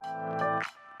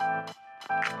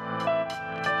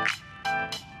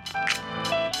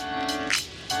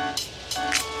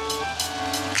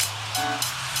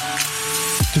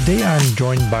Today I'm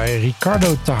joined by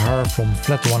Ricardo Tahar from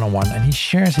Flat 101, and he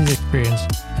shares his experience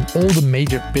and all the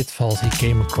major pitfalls he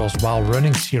came across while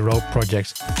running CRO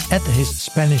projects at his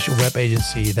Spanish web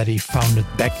agency that he founded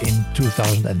back in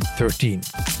 2013.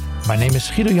 My name is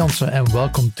Guido Jansen and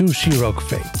welcome to CRO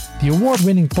Cafe, the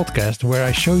award-winning podcast where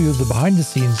I show you the behind the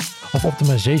scenes of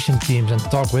optimization teams and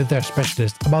talk with their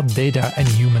specialists about data and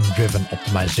human-driven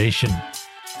optimization.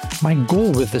 My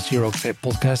goal with the CRO Cafe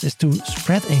podcast is to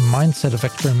spread a mindset of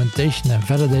experimentation and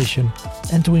validation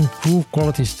and to improve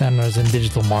quality standards in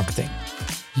digital marketing.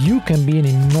 You can be an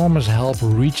enormous help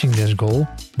reaching this goal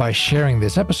by sharing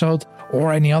this episode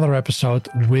or any other episode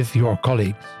with your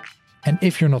colleagues. And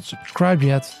if you're not subscribed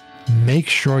yet, make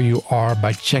sure you are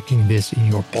by checking this in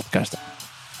your podcast app.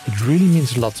 It really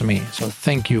means a lot to me, so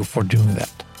thank you for doing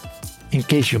that. In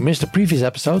case you missed the previous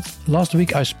episode, last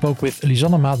week I spoke with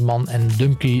Lisanne Maatman and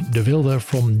Dumke de Wilde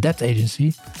from That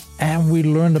Agency, and we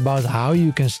learned about how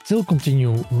you can still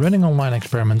continue running online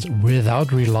experiments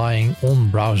without relying on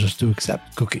browsers to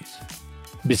accept cookies.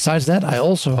 Besides that, I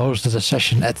also hosted a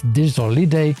session at Digital Lead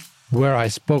Day where I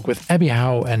spoke with Abby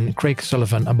Howe and Craig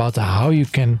Sullivan about how you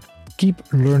can keep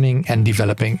learning and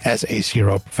developing as a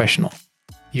CRO professional.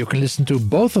 You can listen to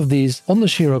both of these on the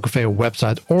CRO Cafe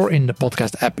website or in the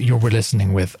podcast app you're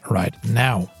listening with right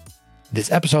now.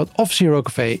 This episode of CRO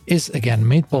Cafe is again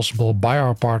made possible by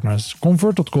our partners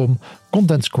Convert.com,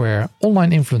 Content Square,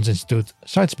 Online Influence Institute,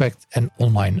 SiteSpect, and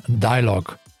Online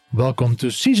Dialogue. Welcome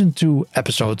to Season 2,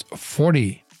 Episode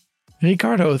 40.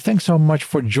 Ricardo, thanks so much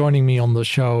for joining me on the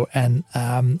show. And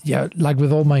like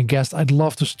with all my guests, I'd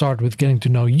love to start with getting to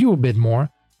know you a bit more.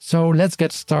 So let's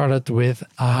get started with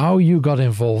how you got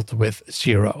involved with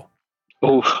CRO.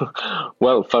 Oh,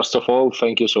 well, first of all,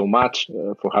 thank you so much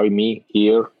for having me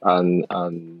here and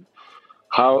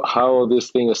how this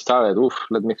thing started.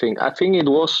 Let me think. I think it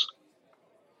was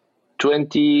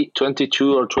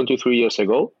 22 or 23 years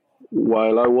ago,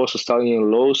 while I was studying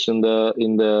laws in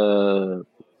the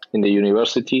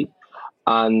university,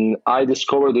 and I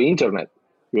discovered the internet.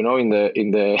 In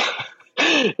the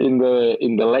in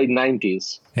the late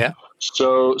 90s. Yeah.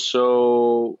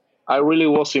 So I really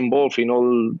was involved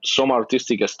in some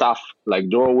artistic stuff like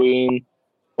drawing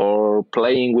or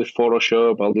playing with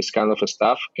Photoshop, all this kind of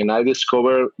stuff. And I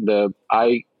discovered that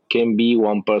I can be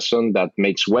one person that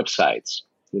makes websites,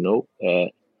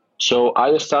 So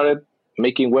I started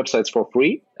making websites for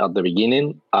free at the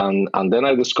beginning. And then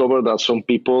I discovered that some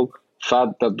people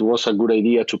thought that was a good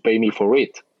idea to pay me for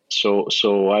it.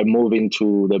 So I moved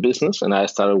into the business and I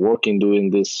started working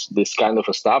doing this kind of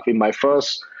stuff. In my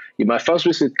first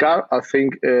visit card, I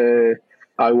think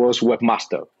I was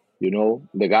webmaster.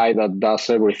 The guy that does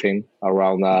everything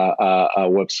around a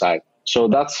website. So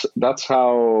that's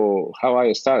how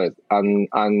I started. And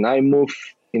I moved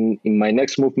in my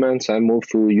next movements. I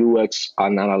moved to UX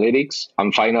and analytics,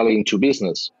 and finally into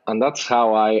business. And that's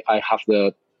how I have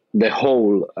the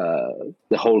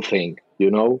whole thing.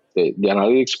 The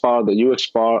analytics part, the UX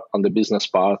part, and the business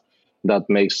part that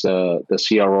makes the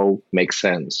CRO make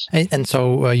sense. And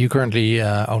so you currently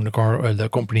own the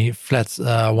company Flat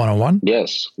 101?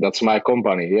 Yes, that's my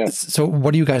company, yes. So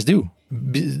what do you guys do?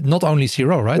 Not only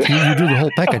CRO, right? You do the whole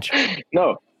package.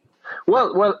 No.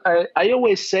 Well, I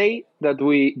always say that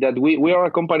we are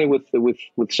a company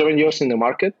with 7 years in the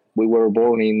market. We were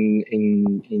born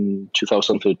in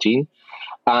 2013.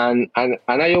 And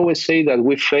I always say that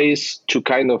we face two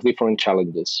kind of different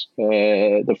challenges.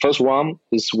 The first one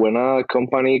is when a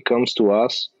company comes to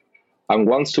us and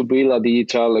wants to build a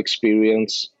digital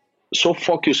experience so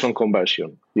focused on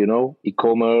conversion,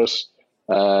 e-commerce,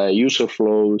 user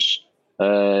flows,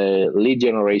 lead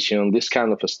generation, this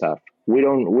kind of stuff. We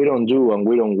don't do and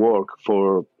we don't work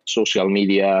for social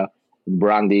media,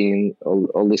 branding,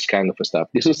 all this kind of stuff.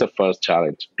 This is the first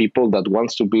challenge. People that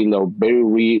wants to build a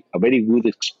very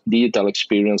good digital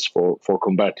experience for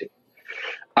converting.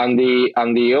 And the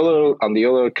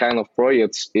other kind of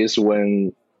projects is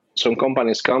when some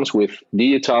companies comes with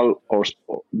digital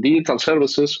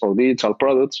services or digital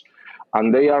products,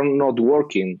 and they are not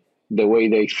working the way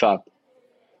they thought.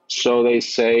 So they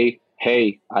say,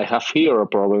 "Hey, I have here a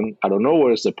problem. I don't know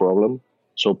where is the problem.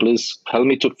 So please help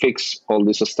me to fix all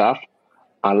this stuff,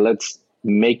 and let's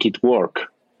make it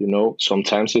work."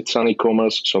 Sometimes it's on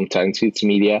e-commerce, sometimes it's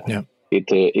media. Yeah.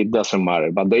 It doesn't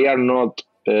matter, but they are not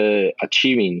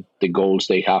achieving the goals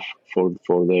they have for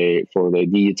the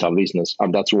digital business,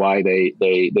 and that's why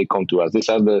they come to us. These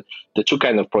are the two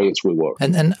kind of projects we work.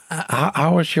 And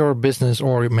how is your business,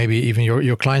 or maybe even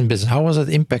your client business? How was it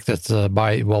impacted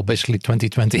by basically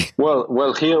 2020?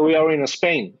 Well, here we are in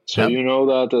Spain, so you know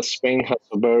that Spain has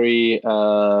a very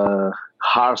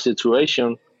hard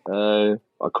situation.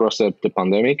 across the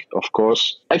pandemic. Of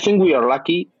course, I think we are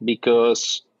lucky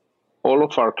because all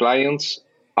of our clients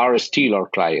are still our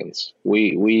clients.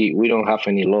 We don't have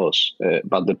any loss.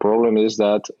 But the problem is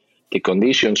that the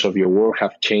conditions of your work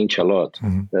have changed a lot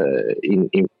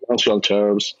in financial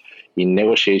terms, in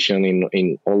negotiation,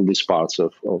 in all these parts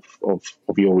of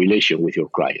your relation with your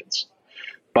clients.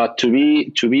 But to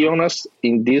be honest,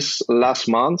 in these last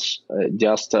months,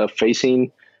 just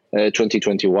facing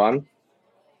 2021,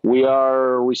 we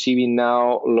are receiving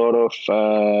now a lot of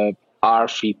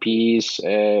RFPs,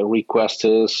 requests,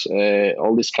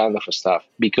 all this kind of stuff.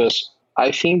 Because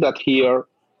I think that here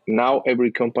now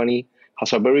every company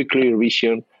has a very clear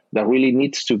vision that really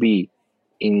needs to be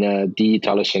in a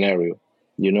digital scenario.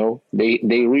 You know, they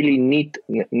really need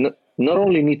not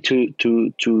only need to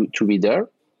be there,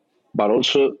 but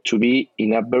also to be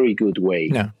in a very good way.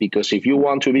 Yeah. Because if you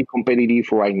want to be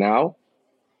competitive right now,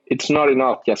 it's not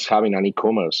enough just having an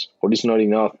e-commerce, or it's not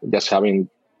enough just having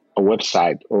a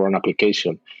website or an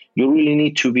application. You really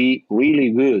need to be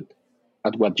really good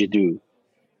at what you do.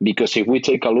 Because if we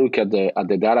take a look at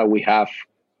the data we have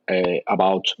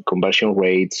about conversion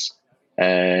rates,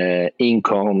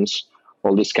 incomes,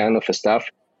 all this kind of stuff,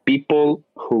 people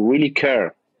who really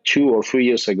care 2 or 3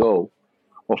 years ago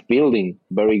of building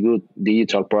very good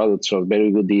digital products or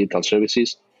very good digital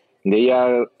services, they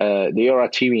are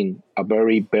achieving a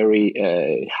very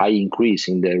high increase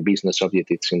in their business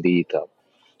objectives in digital.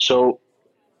 So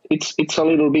it's a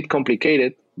little bit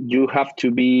complicated. You have to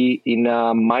be in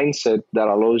a mindset that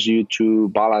allows you to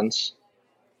balance,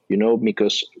 you know,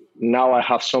 because now I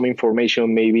have some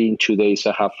information, maybe in 2 days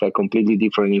I have a completely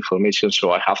different information,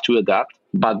 so I have to adapt.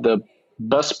 But the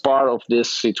best part of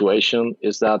this situation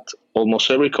is that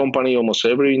almost every company, almost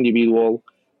every individual,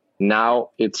 now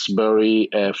it's very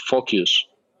focused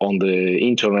on the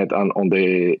internet and on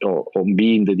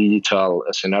being the digital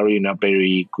scenario in a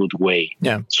very good way.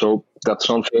 Yeah. So that's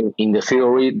something, in the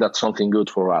theory, that's something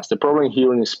good for us. The problem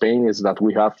here in Spain is that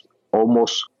we have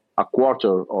almost a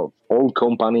quarter of all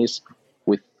companies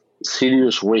with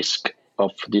serious risk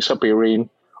of disappearing,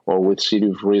 or with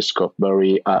serious risk of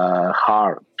very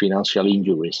hard financial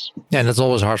injuries. Yeah, and that's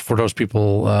always hard for those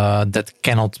people that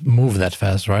cannot move that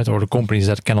fast, right? Or the companies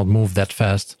that cannot move that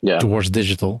fast towards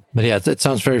digital. But yeah, it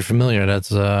sounds very familiar.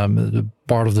 That's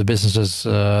part of the businesses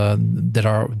that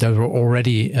were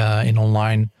already in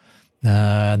online.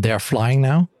 They are flying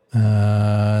now.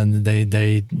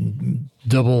 They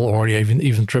double or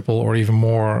even triple or even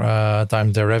more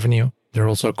times their revenue. There are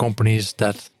also companies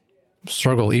that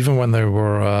struggle even when they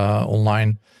were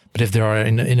online. But if they are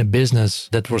in a business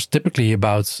that was typically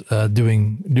about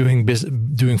doing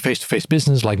face-to-face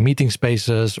business, like meeting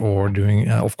spaces, or doing,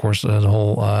 of course, the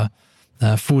whole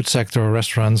food sector,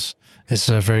 restaurants, is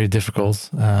very difficult.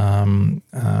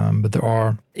 But there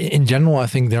are, in general, I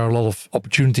think there are a lot of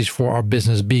opportunities for our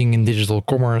business being in digital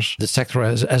commerce. The sector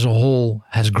as a whole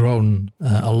has grown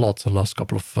a lot the last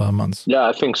couple of months. Yeah,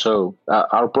 I think so.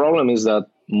 Our problem is that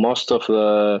most of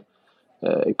the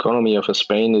economy of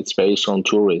Spain, it's based on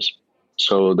tourism.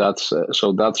 So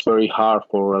that's very hard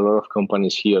for a lot of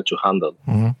companies here to handle,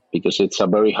 because it's a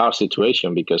very hard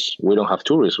situation because we don't have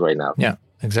tourists right now. Yeah,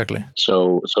 exactly.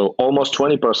 So almost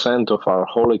 20% of our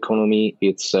whole economy,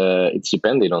 it's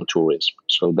dependent on tourism.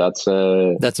 So that's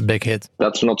a big hit.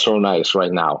 That's not so nice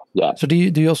right now. Yeah. So do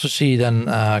you also see then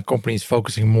companies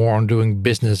focusing more on doing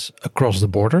business across the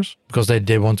borders because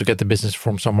they want to get the business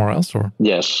from somewhere else, or?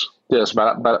 Yes,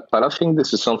 but I think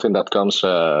this is something that comes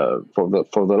for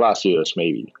the last years,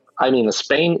 maybe. I mean,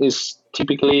 Spain is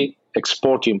typically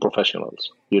exporting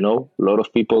professionals. You know, a lot of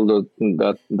people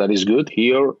that is good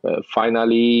here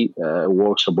finally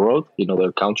works abroad in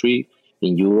other country,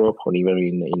 in Europe, or even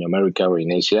in America or in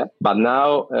Asia. But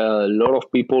now a lot of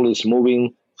people is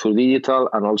moving to digital,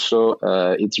 and also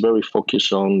it's very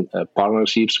focused on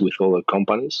partnerships with other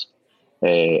companies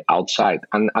outside.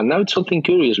 And now it's something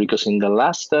curious, because in the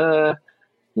last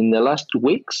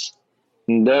weeks,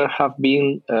 there have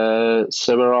been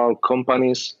several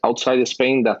companies outside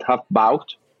Spain that have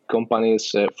bought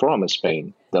companies from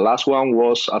Spain. The last one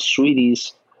was a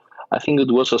Swedish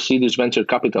venture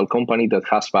capital company that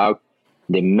has bought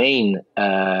the main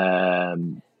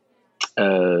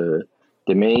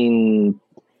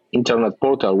internet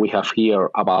portal we have here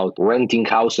about renting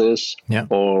houses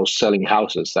or selling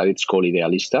houses, that it's called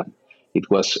Idealista. It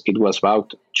was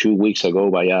about 2 weeks ago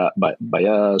by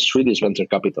a Swedish venture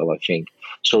capital, I think.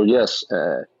 So yes,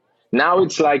 now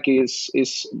it's like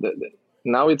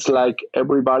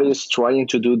everybody is trying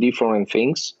to do different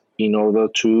things in order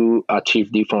to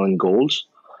achieve different goals,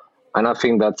 and I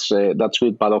think that's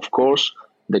good. But of course,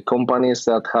 the companies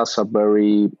that has a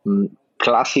very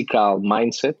classical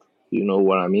mindset, you know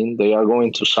what I mean, they are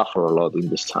going to suffer a lot in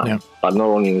this time, but not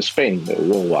only in Spain, but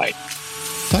worldwide.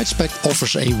 SiteSpect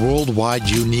offers a worldwide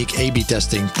unique A/B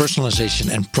testing, personalization,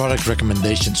 and product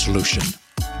recommendation solution.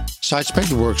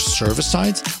 SiteSpect works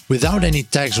server-side without any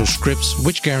tags or scripts,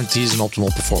 which guarantees an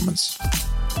optimal performance.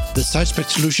 The SiteSpect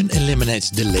solution eliminates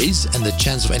delays and the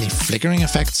chance of any flickering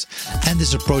effects, and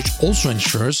this approach also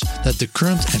ensures that the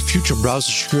current and future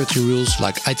browser security rules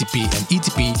like ITP and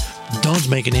ETP don't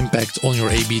make an impact on your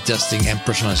A/B testing and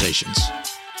personalizations.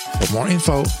 For more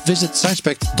info, visit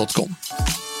sitespect.com.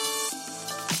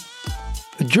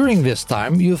 During this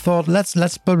time, you thought,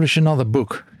 let's publish another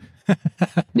book.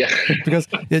 Yeah, because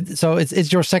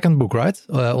it's your second book, right?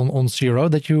 On CRO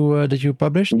that you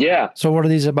published. Yeah. So what are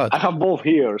these about? I have both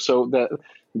here. So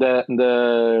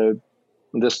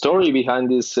the story behind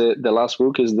this the last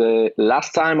book is the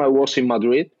last time I was in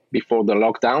Madrid before the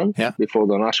lockdown, before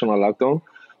the national lockdown.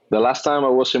 The last time I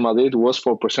was in Madrid was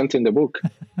for presenting the book,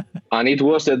 and it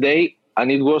was the day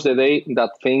that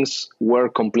things were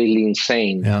completely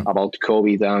insane about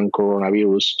COVID and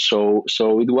coronavirus.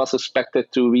 So it was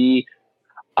expected to be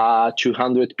a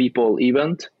 200 people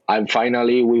event, and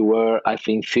finally we were, I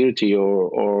think, 30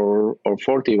 or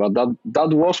 40. But that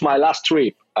was my last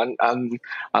trip, and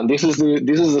this is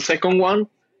the second one.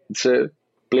 It's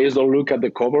please don't look at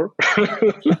the cover.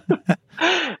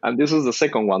 And this is the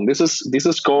second one. This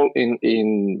is called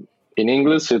in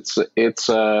English. It's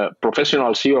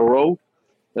professional CRO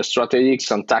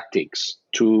strategies and tactics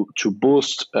to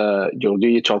boost your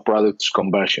digital products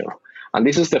conversion. And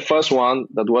this is the first one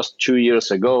that was 2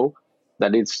 years ago.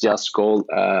 That it's just called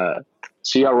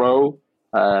CRO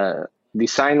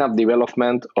Design and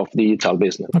Development of Digital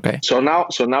Business. Okay. So now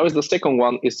is the second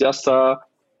one. It's just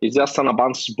an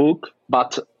advanced book,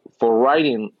 but for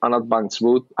writing an advanced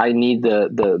book, I need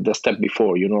the step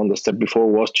before. You know, the step before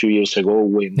was 2 years ago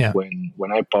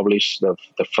when I published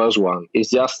the first one. It's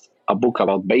just a book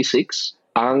about basics,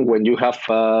 and when you have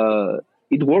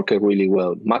it worked really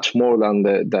well, much more than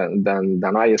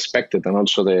I expected, and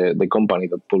also the company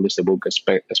that published the book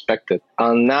expected.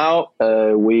 And now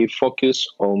we focus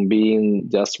on being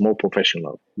just more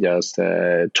professional, just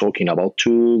talking about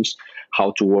tools,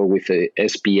 how to work with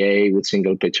SPA, with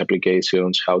single page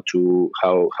applications, how to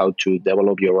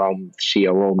develop your own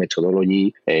CRO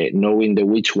methodology, knowing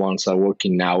which ones are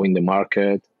working now in the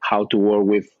market, how to work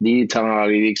with digital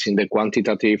analytics in the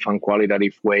quantitative and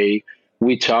qualitative way,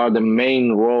 which are the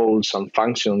main roles and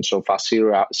functions of a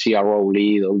CRO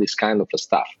lead, all this kind of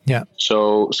stuff. Yeah.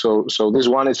 So this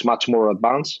one is much more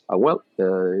advanced.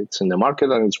 It's in the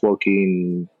market and it's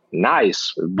working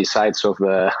nice. Besides of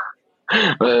the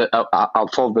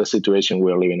of the situation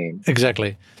we are living in.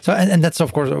 Exactly. So, and that's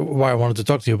of course why I wanted to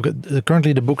talk to you, because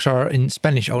currently the books are in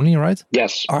Spanish only, right?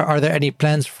 Yes. Are there any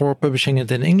plans for publishing it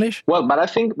in English? Well, but I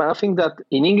think that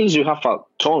in English you have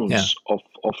tons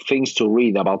of things to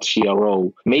read about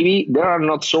CRO. Maybe there are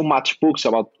not so much books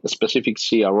about a specific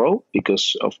CRO,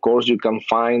 because of course you can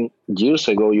find years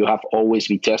ago you have always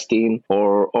be testing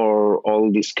or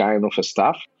all this kind of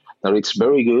stuff. Now it's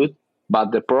very good.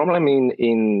 But the problem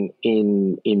in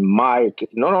my,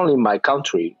 not only in my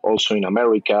country, also in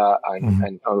America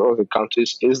and other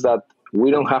countries, is that we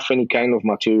don't have any kind of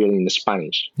material in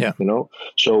Spanish. Yeah. You know,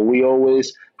 so we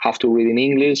always have to read in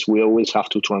English. We always have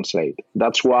to translate.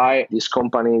 That's why this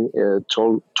company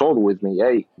told with me,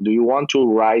 hey, do you want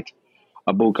to write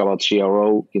a book about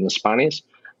CRO in Spanish?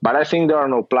 But I think there are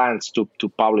no plans to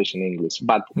publish in English.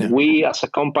 But we as a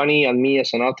company and me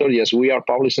as an author, yes, we are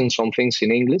publishing some things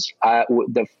in English.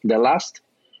 The last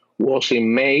was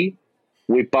in May.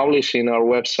 We published in our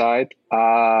website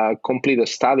a complete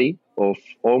study of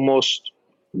almost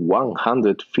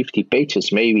 150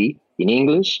 pages, maybe, in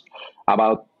English,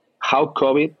 about how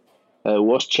COVID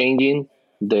was changing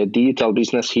the digital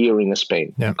business here in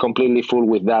Spain. Yeah. Completely full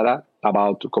with data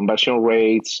about conversion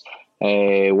rates,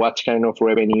 what kind of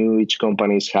revenue each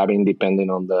company is having depending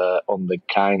on the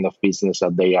kind of business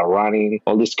that they are running,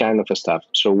 all this kind of stuff.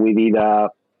 So we did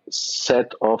a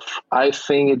set of, I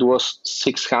think it was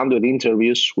 600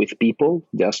 interviews with people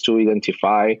just to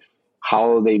identify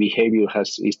how their behavior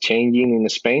is changing in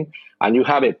Spain. And you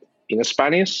have it in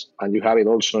Spanish and you have it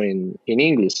also in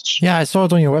English. Yeah, I saw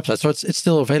it on your website. So it's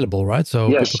still available, right? So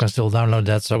yes. People can still download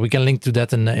that. So we can link to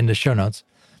that in the show notes.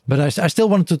 But I still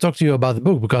wanted to talk to you about the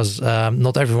book because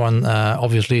not everyone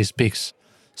obviously speaks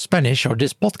Spanish, or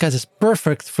this podcast is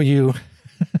perfect for you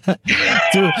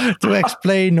to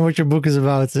explain what your book is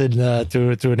about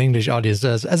to an English audience.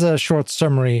 As a short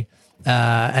summary,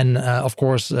 and of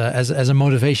course, as a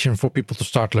motivation for people to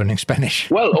start learning Spanish.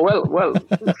 Well.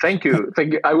 Thank you.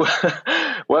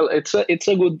 Well, it's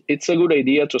a good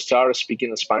idea to start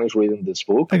speaking Spanish reading this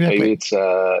book. Exactly. Maybe it's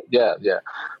yeah.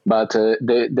 But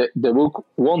the book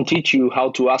won't teach you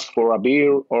how to ask for a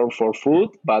beer or for food,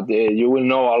 but you will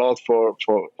know a lot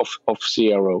of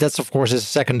CRO. That's of course is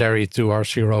secondary to our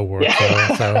CRO work.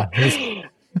 Yeah. So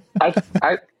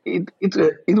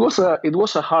it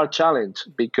was a hard challenge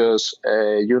because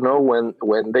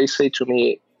when they say to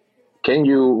me, can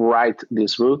you write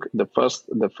this book? The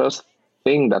first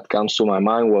thing that comes to my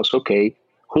mind was, okay,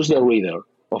 who's the reader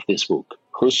of this book?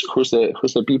 Who's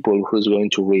the people who's going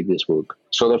to read this book?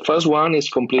 So the first one is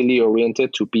completely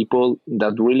oriented to people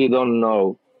that really don't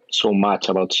know so much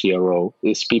about CRO.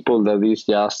 It's people that is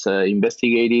just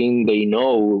investigating. They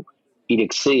know it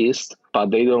exists,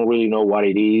 but they don't really know what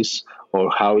it is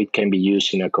or how it can be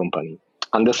used in a company.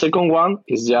 And the second one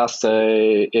is just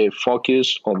a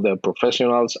focus on the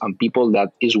professionals and people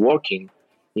that is working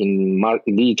in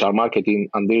digital marketing,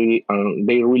 and they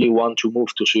really want to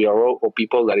move to CRO, or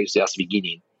people that is just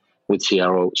beginning with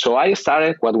CRO. So I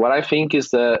started what I think is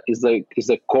the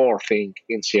core thing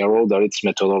in CRO, that it's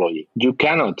methodology. You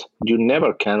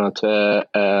never cannot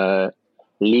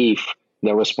leave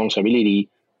the responsibility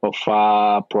of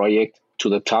a project to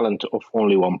the talent of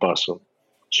only one person.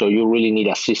 So you really need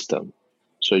a system.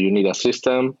 So you need a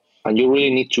system, and you really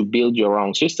need to build your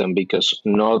own system, because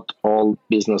not all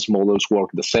business models work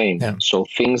the same. Yeah. So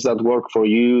things that work for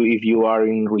you, if you are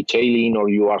in retailing or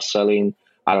you are selling,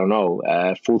 I don't know,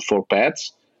 food for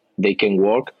pets, they can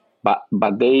work, but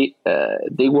they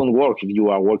won't work if you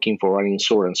are working for an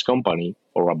insurance company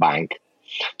or a bank.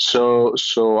 So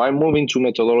I'm moving to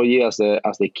methodology as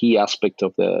the key aspect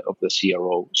of the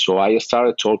CRO. So I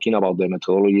started talking about the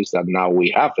methodologies that now we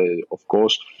have. Of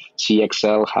course,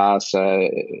 CXL has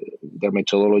their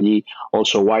methodology,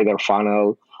 also wider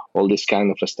funnel, all this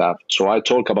kind of stuff. So I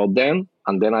talk about them,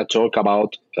 and then I talk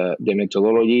about the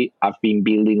methodology I've been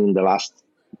building in the last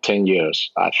 10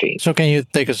 years, I think. So can you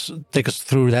take us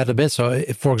through that a bit? So,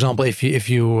 for example, if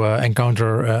you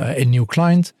encounter a new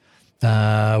client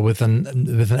with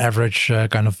an average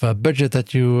kind of budget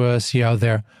that you see out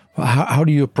there, how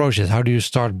do you approach it? How do you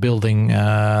start building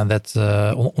that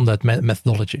on that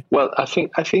methodology? Well, I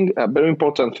think a very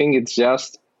important thing is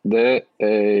just the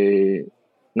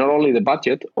not only the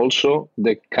budget, also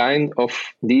the kind of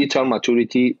digital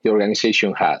maturity the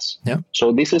organization has. Yeah.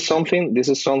 So this is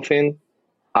something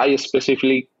I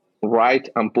specifically write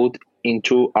and put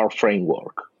into our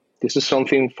framework. This is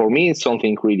something, for me, it's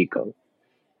something critical.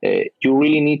 You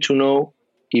really need to know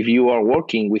if you are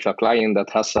working with a client that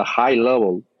has a high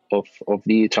level of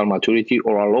digital maturity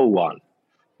or a low one.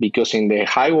 Because in the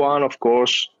high one, of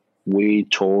course, we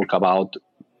talk about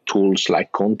tools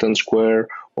like Content Square,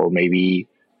 or maybe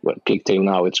ClickTale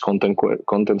now it's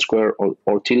Content Square,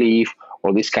 or T-Leaf,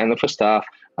 or this kind of stuff.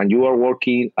 And you are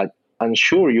working at, I'm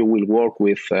sure you will work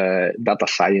with data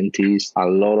scientists, a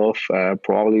lot of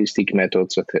probabilistic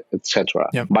methods, etc.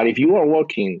 Yeah. But if you are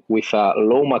working with a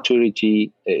low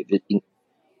maturity,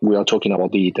 we are talking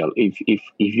about digital. If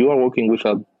you are working with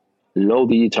a low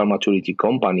digital maturity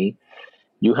company,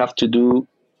 you have to do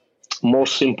more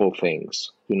simple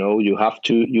things. You have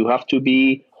to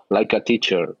be like a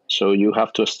teacher. So you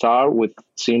have to start with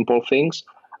simple things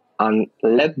and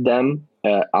let them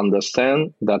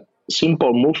understand that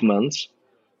simple movements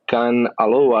can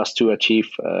allow us to achieve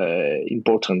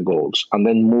important goals, and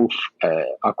then move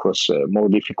across more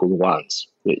difficult ones.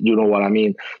 You know what I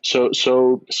mean? So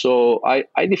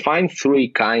I define three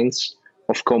kinds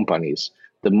of companies.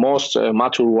 The most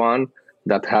mature one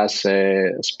that has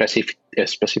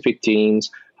specific teams,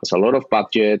 has a lot of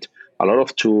budget, a lot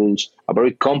of tools, a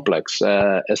very complex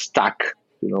stack,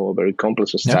 a very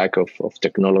complex stack of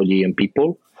technology and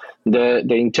people. The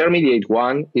intermediate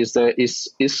one is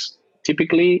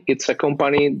typically it's a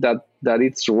company that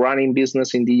it's running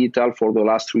business in digital for the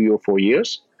last 3 or 4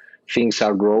 years. Things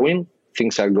are growing,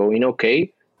 things are going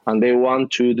okay, and they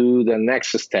want to do the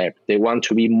next step. They want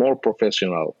to be more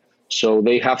professional. So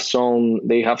they have some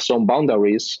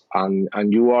boundaries, and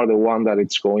you are the one that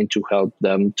it's going to help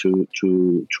them to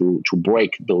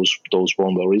break those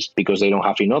boundaries, because they don't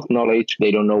have enough knowledge,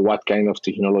 they don't know what kind of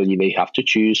technology they have to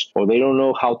choose, or they don't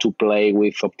know how to play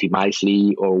with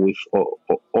Optimizely or with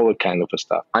other kind of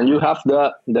stuff. And you have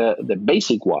the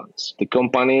basic ones, the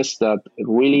companies that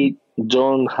really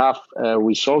don't have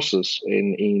resources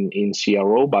in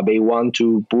CRO, but they want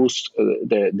to boost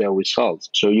their results.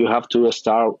 So you have to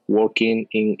start working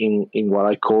in what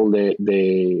I call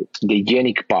the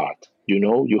hygienic part.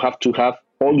 You have to have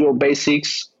all your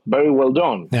basics very well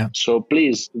done. Yeah. So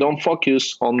please don't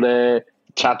focus on the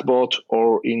chatbot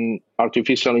or in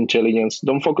artificial intelligence.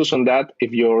 Don't focus on that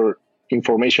if your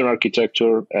information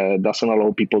architecture doesn't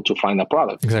allow people to find a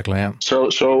product. Exactly. Yeah.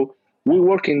 So we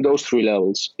work in those three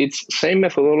levels. It's same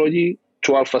methodology,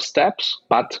 12 steps,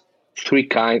 but three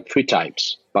types,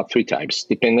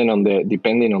 depending on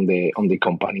the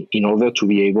company, in order to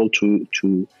be able to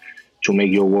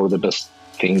make your work the best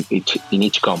thing in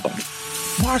each company.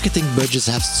 Marketing budgets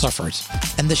have suffered,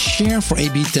 and the share for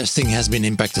A/B testing has been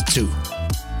impacted too.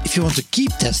 If you want to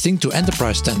keep testing to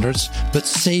enterprise standards, but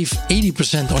save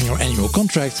 80% on your annual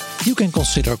contract, you can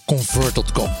consider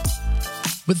Convert.com.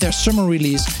 With their summer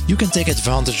release, you can take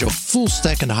advantage of full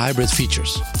stack and hybrid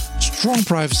features, strong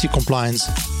privacy compliance,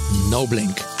 no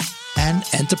blink, and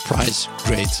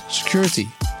enterprise-grade security.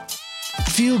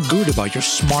 Feel good about your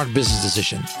smart business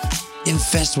decision.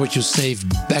 Invest what you save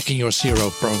back in your CRO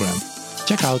program.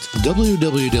 Check out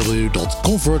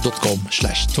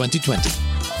www.convert.com/2020.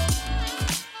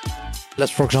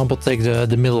 Let's, for example, take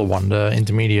the middle one, the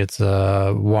intermediate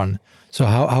one. So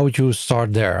how would you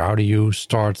start there? How do you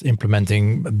start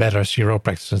implementing better CRO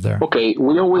practices there? Okay,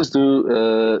 we always do.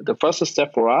 The first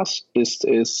step for us is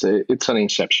it's an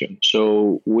inception.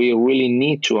 So we really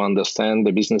need to understand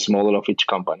the business model of each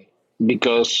company,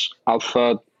 because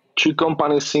although two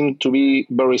companies seem to be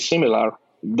very similar,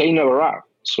 they never are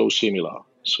so similar.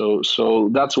 So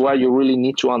that's why you really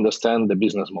need to understand the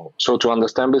business model. So to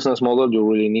understand business model, you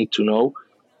really need to know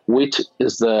which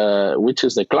is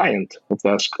the client of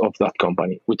that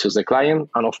company, which is the client,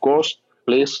 and of course,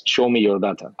 please show me your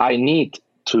data. I need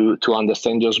to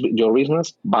understand your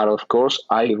business, but of course,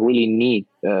 I really need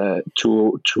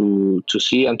to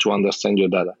see and to understand your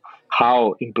data.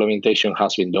 How implementation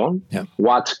has been done, yeah.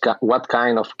 What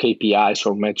kind of KPIs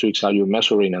or metrics are you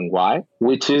measuring and why?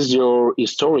 Which is your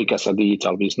historic as a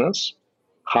digital business?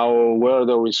 How were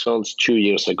the results 2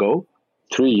 years ago,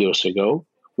 3 years ago?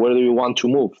 Where do you want to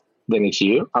move the next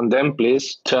year? And then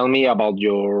please tell me about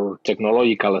your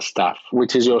technological staff.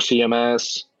 Which is your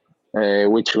CMS?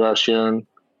 Which version?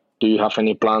 Do you have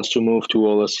any plans to move to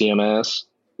other CMS?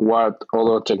 What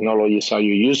other technologies are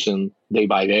you using day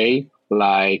by day?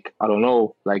 Like, I don't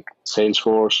know, like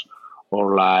Salesforce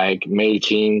or like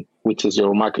MailChimp, which is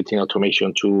your marketing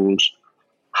automation tools.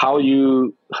 How do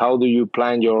you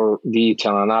plan your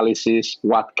digital analysis?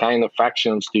 What kind of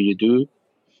actions do you do?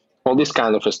 All this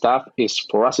kind of stuff is,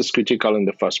 for us, is critical in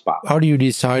the first part. How do you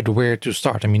decide where to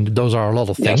start? I mean, those are a lot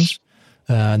of things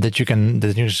that you can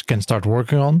start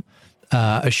working on.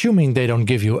 Assuming they don't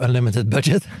give you unlimited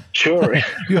budget. Sure.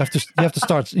 you have to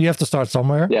start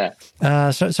somewhere. Yeah.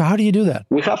 So how do you do that?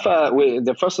 We have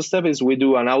the first step is we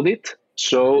do an audit.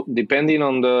 So depending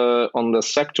on the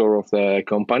sector of the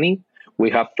company,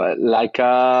 we have like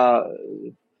a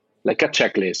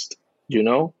checklist, you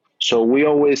know. So we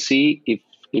always see if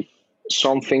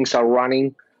some things are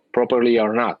running properly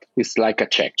or not. It's like a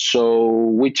check. So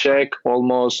we check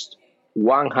almost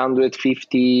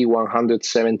 150,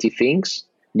 170 things,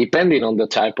 depending on the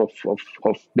type of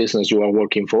business you are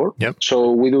working for. Yep.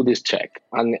 So we do this check.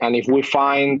 And if we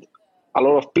find a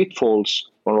lot of pitfalls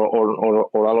or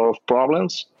a lot of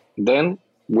problems, then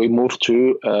we move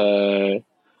to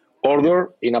order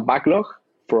in a backlog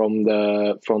from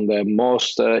the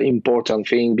most important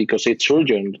thing, because it's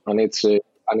urgent and it's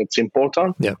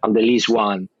important, and the least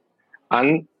one.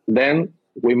 And then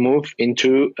we move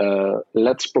into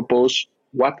let's propose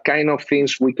what kind of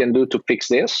things we can do to fix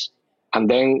this. And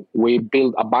then we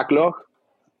build a backlog,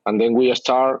 and then we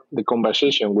start the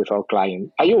conversation with our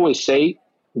client. I always say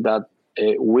that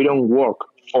we don't work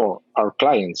for our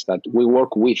clients, that we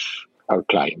work with our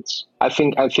clients. I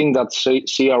think that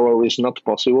CRO is not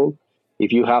possible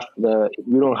if you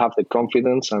don't have the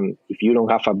confidence and if you don't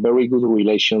have a very good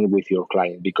relation with your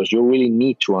client, because you really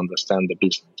need to understand the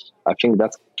business. I think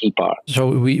that's the key part. So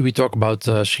we talk about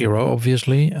CRO,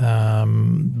 obviously,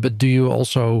 but do you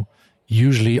also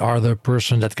usually are the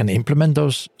person that can implement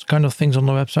those kind of things on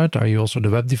the website? Are you also the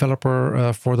web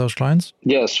developer for those clients?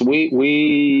 Yes,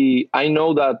 I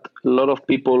know that a lot of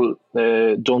people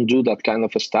don't do that kind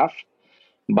of stuff,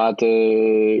 but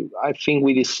I think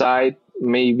we decide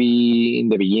maybe in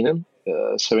the beginning,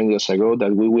 7 years ago,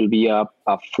 that we will be a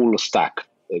full stack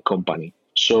company.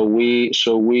 So we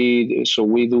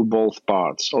do both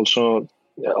parts, also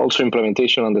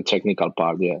implementation and the technical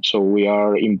part. Yeah. So we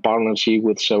are in partnership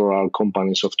with several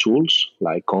companies of tools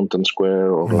like Content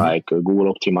Square or like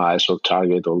Google Optimize or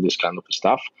Target, all this kind of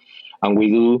stuff. And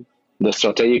we do the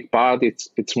strategic part.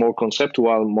 It's more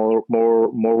conceptual,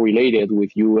 more related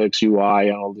with UX, UI,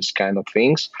 and all these kind of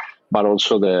things. But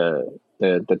also the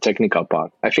the technical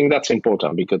part. I think that's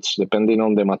important because depending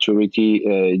on the maturity,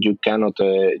 you cannot.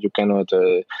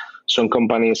 Some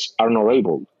companies are not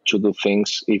able to do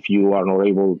things if you are not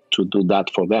able to do that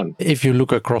for them. If you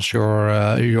look across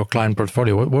your client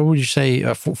portfolio, what would you say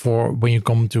for when you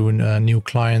come to a new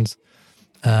client?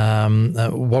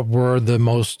 What were the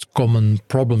most common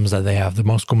problems that they have, the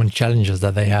most common challenges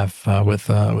that they have with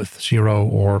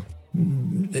Xero or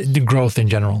the growth in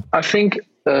general? I think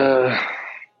a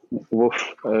lot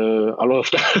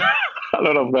of them, a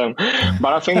lot of them.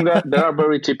 But I think that there are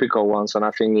very typical ones, and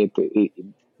I think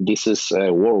this is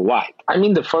worldwide. I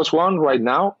mean, the first one right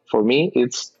now for me,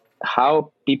 it's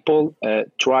how people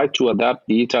try to adapt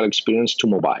digital experience to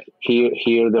mobile.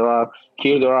 Here there are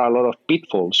a lot of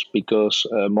pitfalls because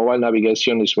mobile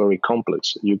navigation is very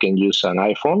complex. You can use an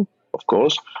iPhone, of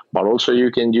course, but also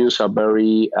you can use a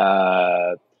very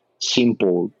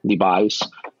simple device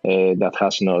that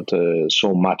has not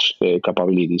so much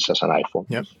capabilities as an iPhone.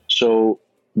 Yep. So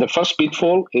the first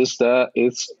pitfall is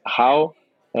how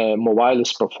mobile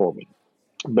is performing.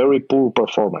 Very poor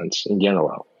performance in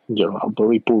general,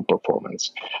 very poor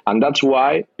performance. And that's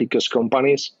why, because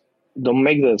companies don't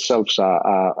make themselves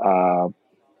a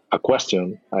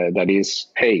question that is,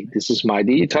 hey, this is my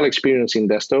digital experience in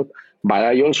desktop, but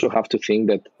I also have to think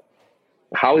that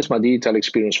how is my digital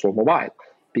experience for mobile?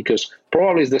 Because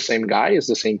probably it's the same guy, it's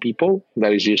the same people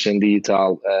that is using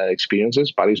digital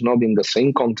experiences, but it's not in the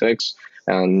same context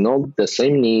and not the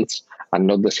same needs and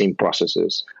not the same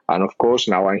processes. And of course,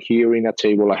 now I'm here in a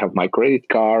table, I have my credit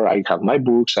card, I have my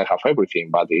books, I have everything.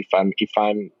 But if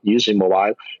I'm using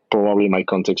mobile, probably my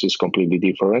context is completely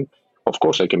different. Of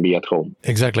course, I can be at home.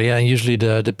 Exactly. Yeah. And usually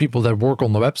the people that work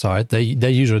on the website,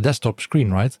 they use a desktop screen,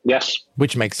 right? Yes.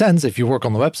 Which makes sense if you work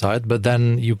on the website, but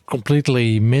then you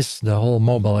completely miss the whole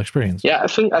mobile experience. Yeah,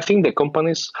 I think the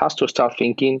companies has to start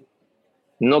thinking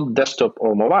not desktop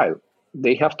or mobile.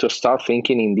 They have to start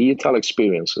thinking in digital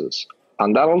experiences.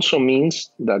 And that also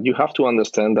means that you have to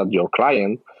understand that your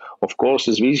client, of course,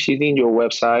 is visiting your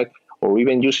website or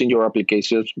even using your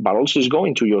applications, but also is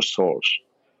going to your stores.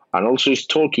 And also is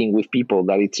talking with people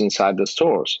that it's inside the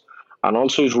stores. And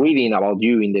also is reading about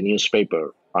you in the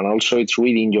newspaper. And also it's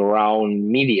reading your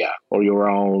own media or your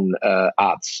own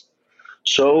ads.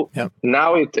 So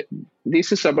now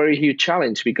this is a very huge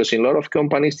challenge because in a lot of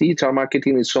companies, digital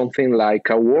marketing is something like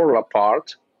a world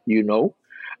apart,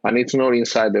 and it's not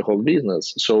inside the whole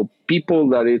business. So people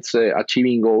that it's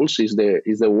achieving goals is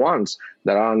the ones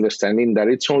that are understanding that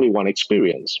it's only one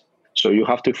experience. So you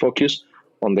have to focus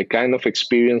on the kind of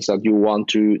experience that you want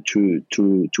to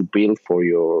build for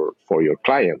your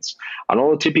clients.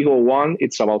 Another typical one,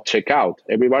 it's about checkout.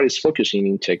 Everybody's focusing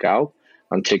in checkout,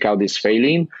 and checkout is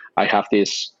failing. I have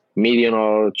this million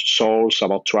or source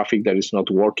about traffic that is not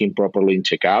working properly in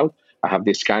checkout. I have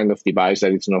this kind of device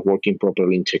that is not working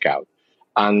properly in checkout.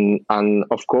 And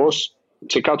of course,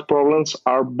 checkout problems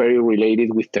are very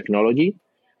related with technology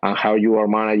and how you are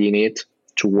managing it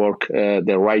to work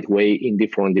the right way in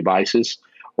different devices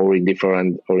or in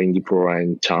different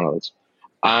channels.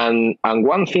 And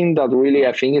one thing that really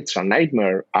I think it's a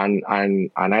nightmare and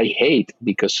I hate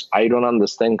because I don't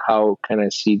understand how can I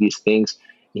see these things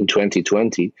in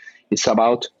 2020. It's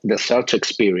about the search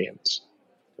experience.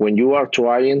 When you are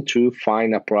trying to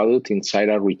find a product inside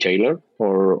a retailer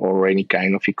or any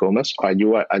kind of e-commerce, and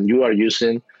you are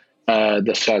using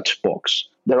the search box,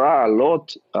 there are a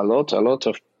lot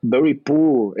of very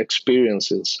poor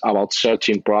experiences about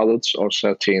searching products or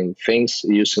searching things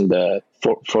using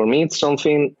for me, it's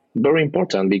something very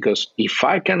important because if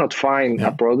I cannot find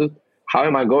a product, how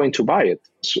am I going to buy it?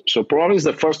 So probably it's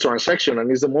the first transaction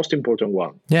and it's the most important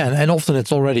one. Yeah, and often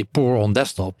it's already poor on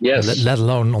desktop, let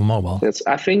alone on mobile. Yes,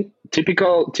 I think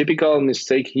typical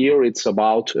mistake here, it's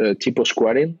about typo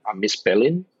squaring and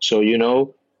misspelling. So,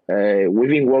 we've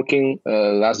been working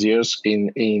last years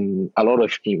in a lot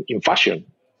of in fashion.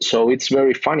 So it's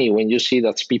very funny when you see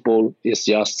that people is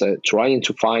just trying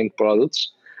to find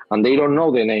products and they don't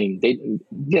know the name.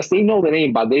 They know the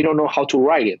name, but they don't know how to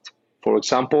write it. For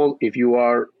example, if you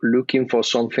are looking for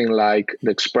something like the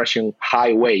expression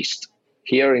high waist,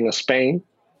 here in Spain,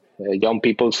 young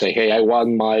people say, hey, I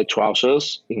want my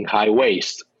trousers in high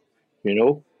waist,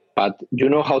 but you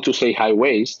know how to say high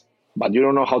waist, but you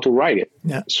don't know how to write it.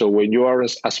 Yeah. So when you are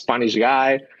a Spanish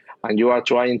guy and you are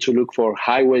trying to look for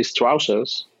high waist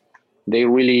trousers, they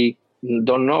really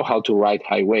don't know how to write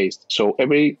high waist. So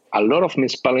a lot of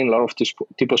misspelling, a lot of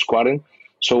typo squaring.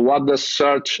 So what the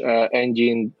search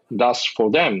engine does for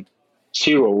them?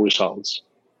 0 results.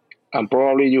 And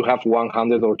probably you have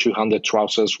 100 or 200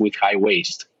 trousers with high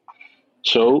waist.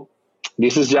 So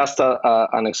This is just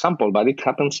an example, but it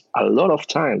happens a lot of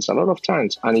times.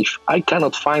 And if I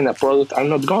cannot find a product, I'm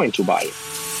not going to buy it.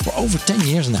 For over 10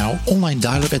 years now, Online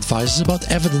Dialog advises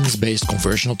about evidence-based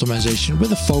conversion optimization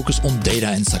with a focus on data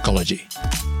and psychology.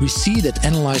 We see that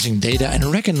analyzing data and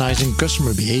recognizing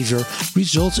customer behavior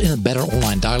results in a better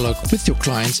online dialogue with your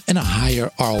clients and a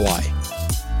higher ROI.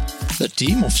 The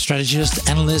team of strategists,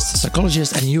 analysts,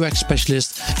 psychologists, and UX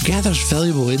specialists gathers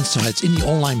valuable insights in the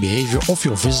online behavior of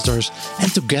your visitors,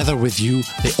 and together with you,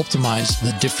 they optimize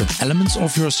the different elements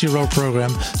of your CRO program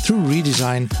through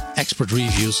redesign, expert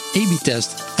reviews, A/B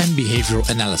test, and behavioral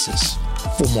analysis.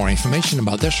 For more information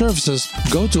about their services,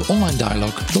 go to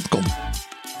onlinedialog.com.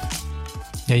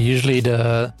 Yeah, usually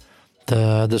the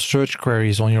search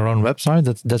queries on your own website,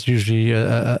 that's usually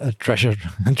a treasure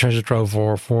trove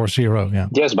for CRO. Yeah.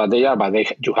 Yes, but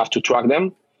you have to track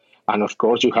them, and of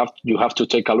course you have to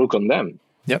take a look on them.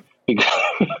 Yep.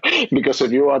 Because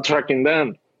if you are tracking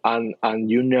them and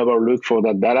you never look for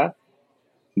that data,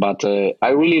 but I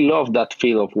really love that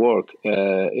field of work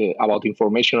about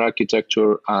information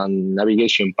architecture and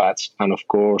navigation paths, and of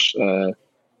course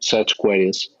search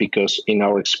queries, because in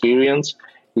our experience,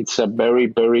 it's a very,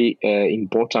 very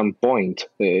important point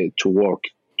to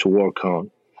work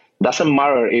on. Doesn't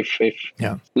matter if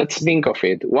let's think of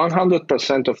it,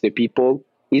 100% of the people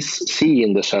is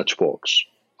seeing the search box,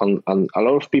 and a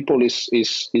lot of people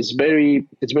is very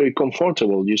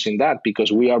comfortable using that,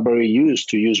 because we are very used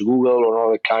to use Google or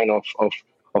other kind of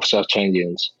search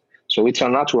engines. So it's a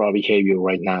natural behavior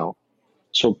right now.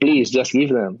 So please just give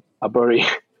them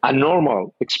a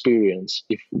normal experience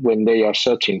when they are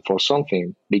searching for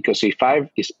something. Because if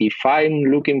I'm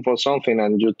looking for something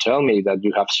and you tell me that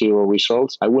you have 0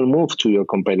 results, I will move to your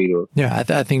competitor. Yeah,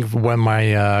 I think when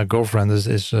my girlfriend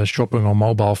is shopping on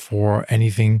mobile for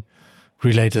anything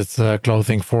related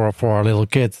clothing for our little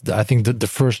kid, I think that the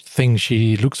first thing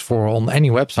she looks for on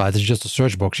any website is just a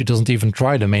search box. She doesn't even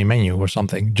try the main menu or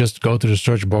something. Just go to the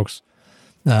search box.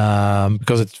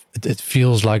 Because it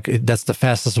feels like that's the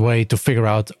fastest way to figure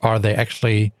out, are they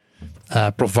actually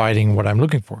providing what I'm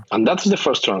looking for? And that's the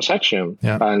first transaction.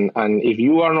 Yeah. And if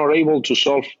you are not able to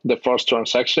solve the first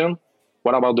transaction,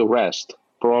 what about the rest?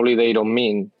 Probably they don't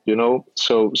mean,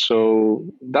 So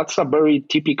that's a very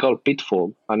typical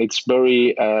pitfall, and it's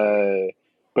very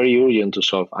urgent to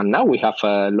solve. And now we have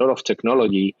a lot of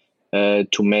technology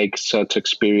to make such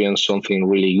experience something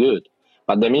really good.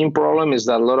 But the main problem is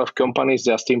that a lot of companies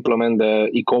just implement the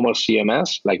e-commerce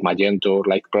CMS, like Magento,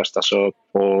 like PrestaShop,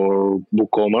 or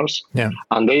WooCommerce. Yeah.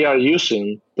 And they are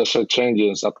using the search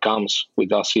engines that comes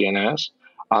with our CMS,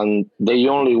 and they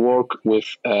only work with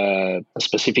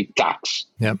specific tags.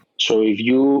 Yeah. So if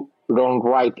you don't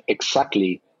write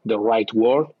exactly the right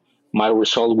word, my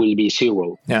result will be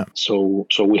 0. Yeah. So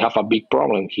we have a big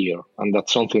problem here, and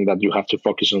that's something that you have to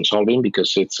focus on solving,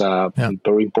 because it's a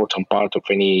very important part of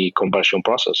any conversion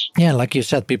process. Yeah, like you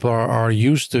said, people are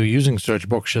used to using search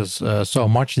boxes so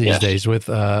much these days with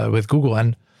Google,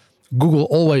 and Google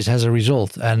always has a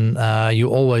result, and you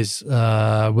always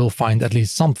will find at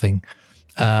least something.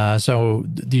 So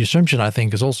the assumption, I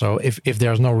think, is also if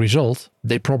there's no result,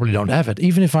 they probably don't have it.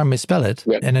 Even if I misspell it,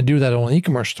 and I do that on an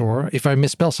e-commerce store, if I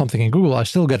misspell something in Google, I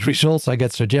still get results, I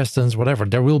get suggestions, whatever.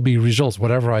 There will be results,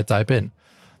 whatever I type in.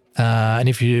 And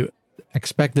if you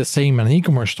expect the same in an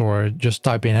e-commerce store, just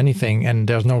type in anything and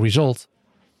there's no result,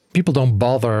 people don't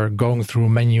bother going through a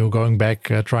menu, going back,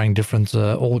 trying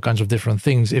all kinds of different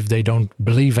things if they don't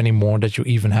believe anymore that you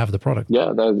even have the product.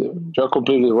 Yeah, you're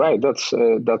completely right. But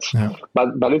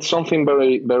it's something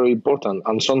very, very important.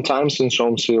 And sometimes in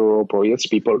some CRO projects,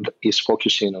 people is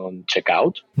focusing on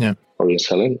checkout or in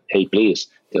selling. Hey, please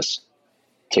just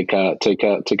take a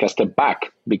step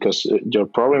back, because your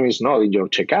problem is not in your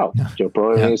checkout. Yeah. Your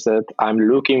problem is that I'm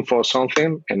looking for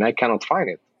something and I cannot find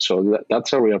it. So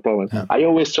that's a real problem. Yeah. I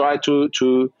always try to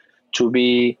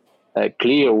be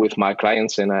clear with my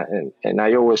clients, and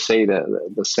I always say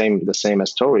the same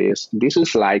story is, this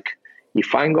is like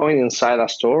if I'm going inside a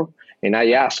store and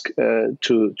I ask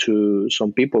to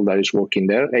some people that is working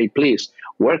there, hey, please,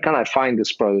 where can I find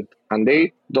this product? And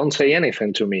they don't say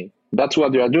anything to me. That's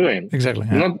what you are doing. Exactly.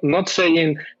 Yeah. Not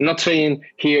saying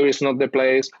here is not the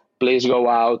place. Please go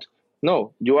out.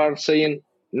 No, you are saying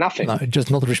nothing. No,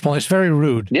 just not respond. It's very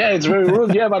rude. Yeah, it's very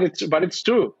rude. Yeah, but it's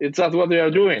true. That's what they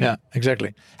are doing. Yeah,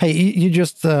 exactly. Hey, you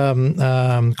just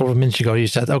a couple of minutes ago you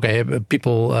said, okay,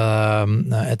 people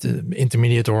at the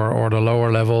intermediate or the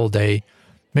lower level,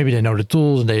 maybe they know the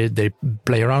tools, they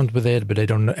play around with it, but they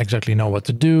don't exactly know what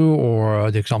to do.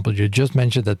 Or the example you just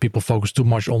mentioned, that people focus too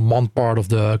much on one part of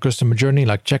the customer journey,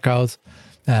 like checkout.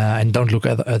 and don't look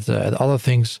at other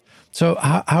things. So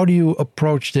how do you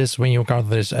approach this when you encounter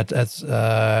this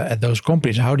at those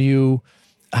companies? How do you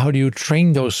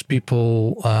train those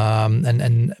people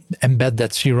and embed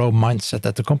that zero mindset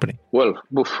at the company? Well,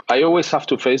 I always have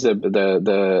to face a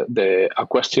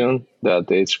question that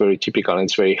is very typical and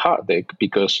it's very hard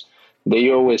because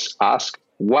they always ask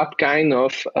what kind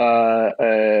of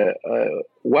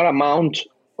what amount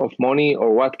of money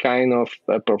or what kind of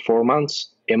performance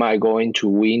am I going to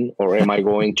win or am I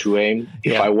going to aim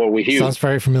if I work with you? Sounds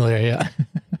very familiar, yeah.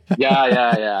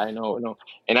 Yeah. I know.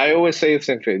 And I always say the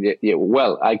same thing. Yeah,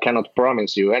 well, I cannot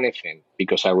promise you anything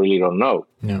because I really don't know.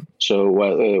 Yeah. So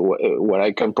what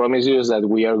I can promise you is that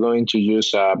we are going to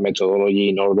use a methodology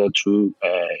in order to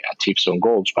achieve some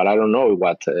goals. But I don't know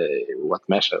what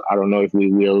measure. I don't know if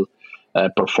we will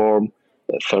perform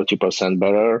 30%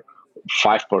 better,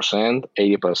 5%,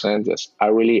 80%. Yes, I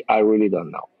really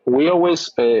don't know. We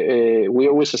always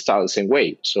start the same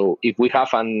way. So if we have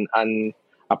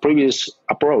a previous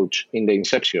approach in the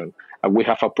inception, and we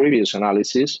have a previous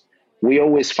analysis, we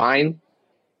always find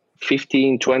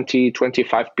 15, 20,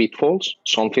 25 pitfalls,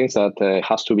 some things that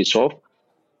has to be solved.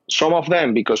 Some of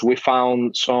them because we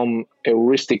found some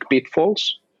heuristic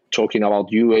pitfalls, talking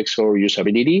about UX or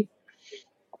usability.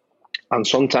 And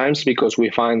sometimes because we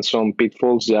find some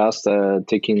pitfalls just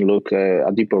taking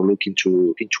a deeper look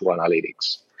into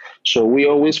analytics. So we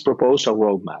always propose a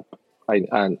roadmap.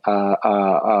 And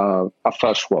a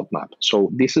first roadmap. So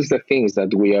this is the things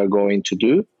that we are going to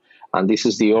do, and this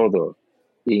is the order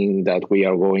in that we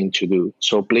are going to do.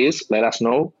 So please let us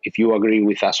know if you agree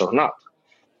with us or not,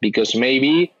 because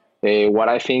maybe what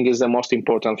I think is the most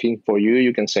important thing for you,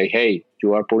 you can say, hey,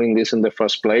 you are putting this in the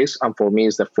first place, and for me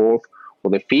it's the fourth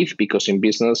or the fifth, because in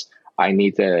business I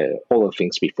need other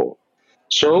things before.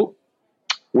 So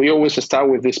we always start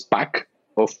with this pack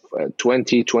of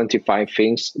 20, 25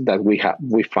 things that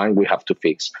we find we have to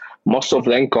fix. Most of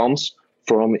them comes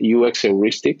from UX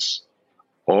heuristics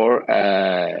or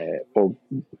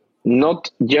not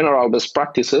general best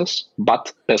practices,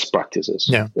 but best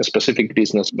practices, specific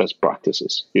business best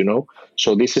practices,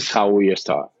 So this is how we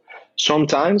start.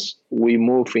 Sometimes we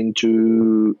move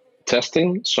into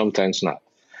testing, sometimes not.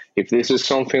 If this is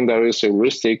something that is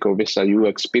heuristic or this is a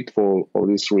UX pitfall or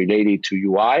is related to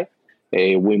UI,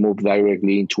 we move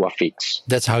directly into a fix.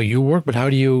 That's how you work, but how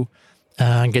do you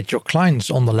get your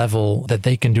clients on the level that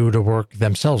they can do the work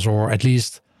themselves, or at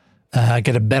least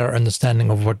get a better understanding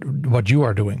of what you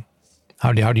are doing?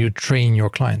 How do you train your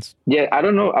clients? Yeah, I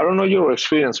don't know your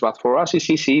experience, but for us it's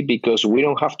easy because we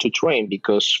don't have to train,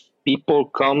 because people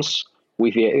comes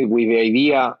with the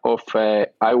idea of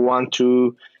I want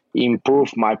to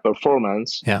improve my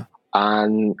performance. Yeah.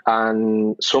 And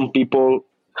some people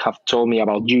have told me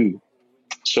about you.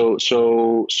 So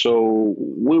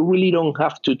we really don't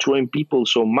have to train people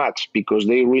so much, because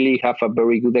they really have a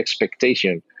very good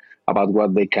expectation about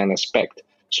what they can expect.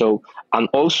 So, and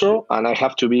I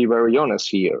have to be very honest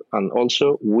here, and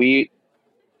also we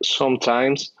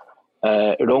sometimes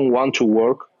don't want to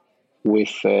work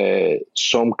with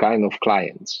some kind of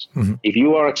clients. Mm-hmm. If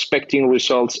you are expecting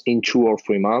results in 2 or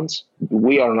 3 months,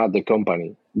 we are not the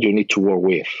company you need to work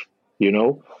with,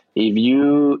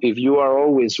 If you are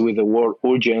always with the word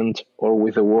urgent or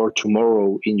with the word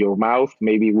tomorrow in your mouth,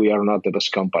 maybe we are not the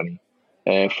best company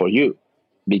for you,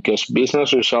 because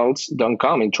business results don't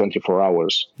come in 24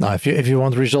 hours. No, if you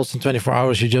want results in 24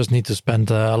 hours, you just need to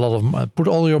spend a lot of put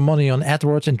all your money on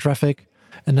AdWords and traffic,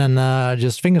 and then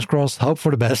just fingers crossed, hope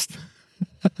for the best.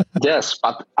 Yes,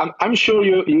 but I'm sure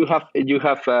you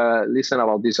have listened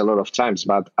about this a lot of times,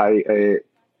 but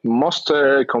most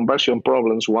conversion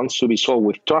problems wants to be solved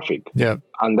with traffic. Yeah,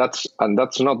 and that's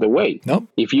not the way. No.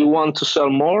 If you want to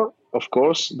sell more, of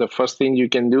course, the first thing you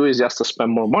can do is just to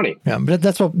spend more money. Yeah, but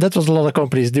that's what a lot of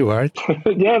companies do, right?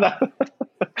 Yeah,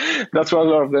 that's what a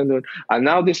lot of them do. And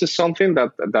now this is something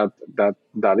that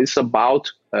is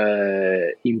about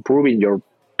improving your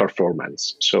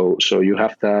performance. So you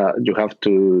have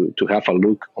to have a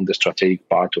look on the strategic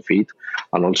part of it,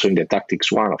 and also in the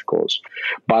tactics one, of course.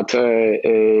 But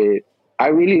I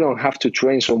really don't have to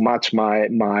train so much my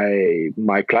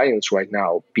clients right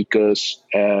now, because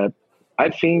I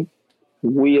think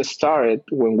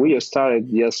when we started,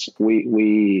 yes,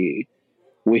 we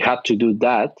had to do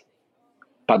that.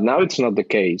 But now it's not the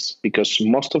case, because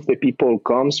most of the people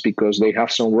comes because they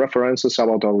have some references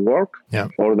about our work,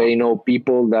 or they know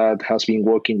people that has been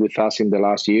working with us in the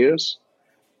last years,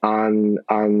 and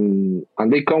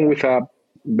they come with a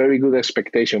very good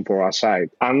expectation for our side.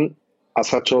 And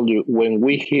as I told you, when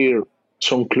we hear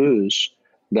some clues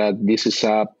that this is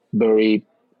a very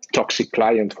toxic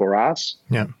client for us.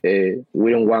 Yeah.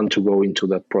 We don't want to go into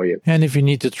that project. And if you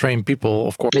need to train people,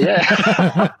 of course.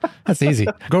 Yeah. That's easy.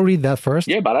 Go read that first.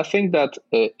 Yeah, but I think that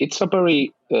it's a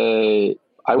very,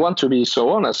 I want to be so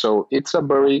honest. So it's a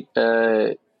very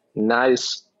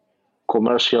nice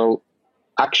commercial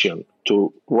action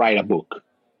to write a book.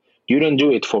 You don't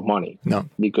do it for money. No.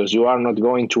 Because you are not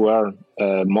going to earn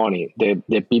money.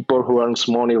 The people who earns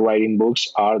money writing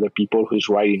books are the people who's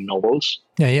writing novels.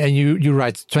 Yeah, you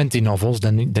write 20 novels,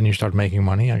 then you start making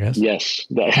money, I guess. Yes.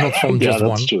 Not from just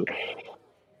one. That's true.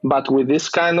 But with this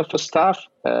kind of stuff,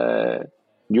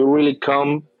 you really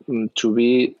come to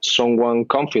be someone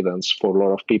confidence for a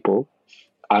lot of people.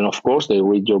 And of course, they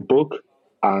read your book.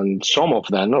 And some of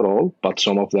them, not all, but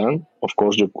some of them, of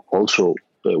course, you also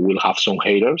will have some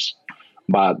haters.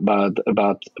 But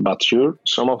sure,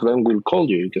 some of them will call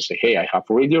you. You can say, hey, I have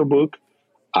read your book,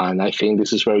 and I think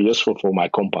this is very useful for my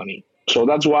company. So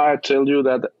that's why I tell you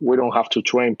that we don't have to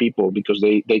train people because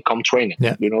they come training,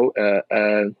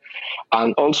 and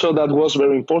also that was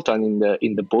very important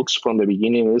in the books from the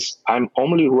beginning is I'm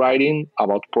only writing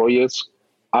about projects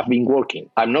I've been working.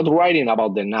 I'm not writing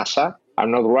about the NASA. I'm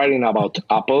not writing about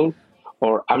Apple,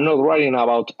 or I'm not writing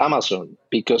about Amazon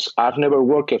because I've never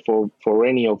worked for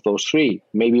any of those three.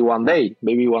 Maybe one day,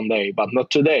 but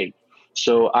not today.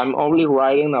 So I'm only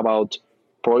writing about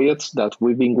projects that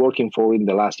we've been working for in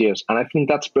the last years. And I think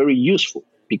that's very useful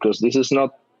because this is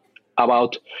not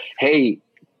about, hey,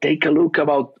 take a look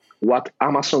about what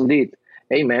Amazon did.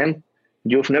 Hey, man,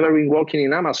 you've never been working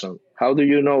in Amazon. How do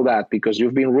you know that? Because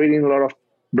you've been reading a lot of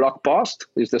blog posts.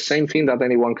 It's the same thing that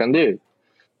anyone can do.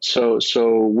 So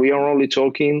we are only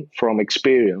talking from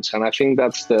experience, and I think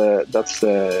that's the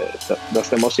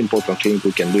most important thing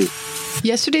we can do.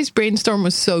 Yesterday's brainstorm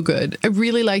was so good. I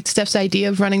really liked Steph's idea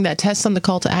of running that test on the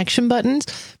call to action buttons.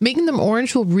 Making them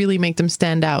orange will really make them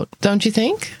stand out, don't you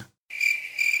think?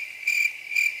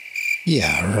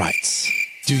 Yeah, right.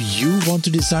 Do you want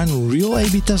to design real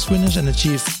A/B test winners and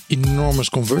achieve enormous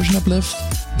conversion uplift?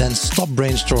 Then stop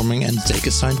brainstorming and take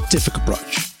a scientific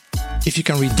approach. If you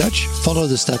can read Dutch, follow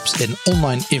the steps in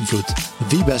Online Invloed,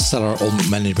 the bestseller on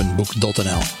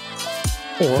managementbook.nl.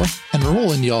 Or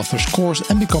enroll in the author's course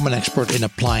and become an expert in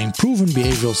applying proven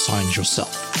behavioral science yourself.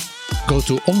 Go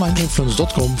to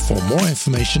onlineinfluence.com for more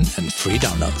information and free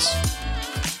downloads.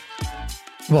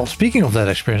 Well, speaking of that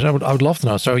experience, I would love to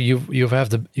know. So you have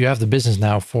the business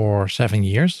now for 7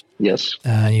 years. Yes.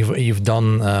 You've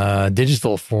done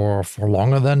digital for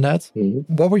longer than that.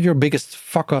 Mm-hmm. What were your biggest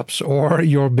fuck ups or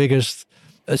your biggest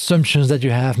assumptions that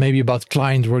you have maybe about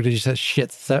client work that you said,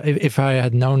 shit, if I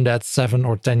had known that 7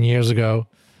 or 10 years ago,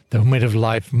 that would make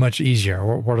life much easier?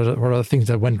 Or what are the things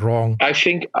that went wrong? I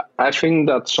think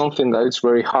that's something that is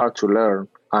very hard to learn,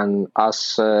 and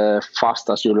as fast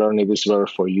as you learn it is better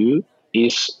for you.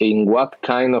 Is in what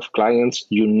kind of clients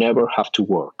you never have to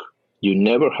work. You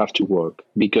never have to work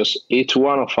because each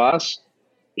one of us,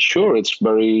 sure, it's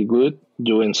very good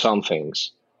doing some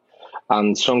things.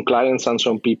 And some clients and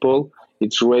some people,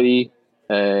 it's ready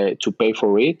to pay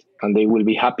for it and they will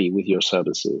be happy with your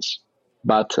services.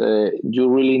 But you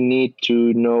really need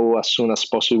to know as soon as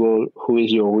possible who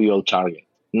is your real target.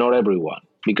 Not everyone.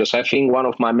 Because I think one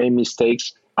of my main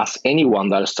mistakes as anyone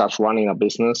that starts running a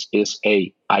business is,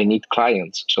 hey, I need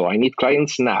clients. So I need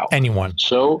clients now. Anyone.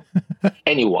 So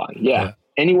anyone, yeah.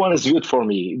 Anyone is good for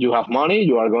me. You have money,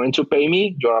 you are going to pay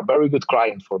me, you're a very good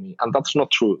client for me. And that's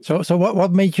not true. So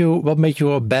what made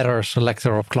you a better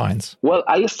selector of clients? Well,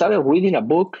 I started reading a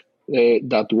book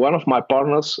that one of my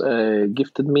partners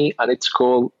gifted me, and it's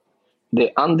called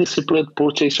The Undisciplined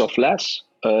Purchase of Less.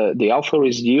 The author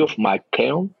is Geoff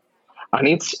McKeown. And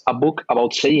it's a book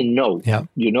about saying no. Yeah.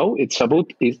 You know, it's a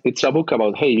book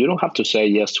about, hey, you don't have to say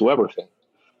yes to everything.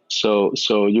 So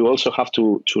you also have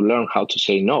to learn how to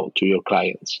say no to your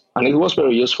clients. And it was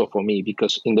very useful for me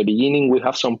because in the beginning we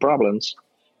have some problems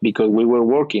because we were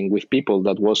working with people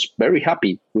that was very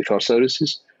happy with our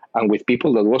services and with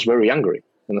people that was very angry.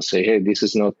 And I say, hey, this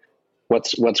is not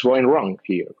what's going wrong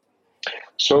here.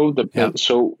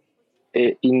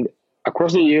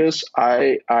 Across the years,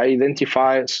 I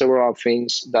identify several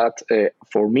things that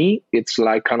for me, it's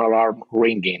like an alarm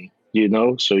ringing, you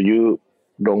know, so you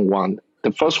don't want.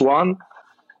 The first one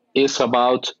is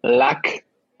about lack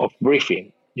of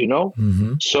briefing, you know.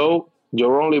 Mm-hmm. So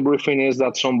your only briefing is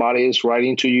that somebody is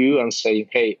writing to you and saying,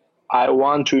 hey, I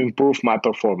want to improve my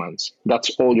performance. That's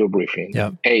all your briefing.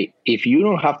 Yeah. Hey, if you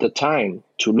don't have the time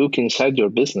to look inside your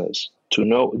business, to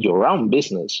know your own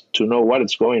business, to know what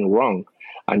is going wrong,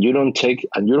 and you don't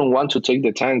want to take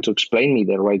the time to explain me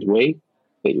the right way,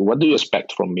 what do you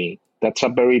expect from me? That's a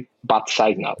very bad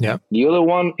signal. Yeah. The other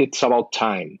one, it's about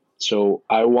time. So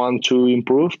I want to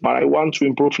improve, but I want to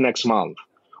improve next month,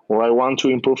 or I want to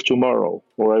improve tomorrow,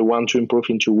 or I want to improve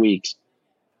in 2 weeks.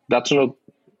 That's not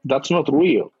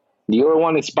real. The other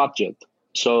one is budget.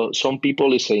 So some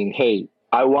people is saying, hey,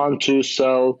 I want to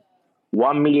sell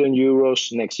 1 million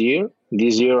euros next year.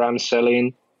 This year I'm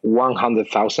selling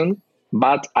 100,000,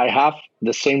 but I have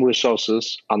the same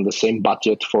resources and the same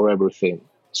budget for everything.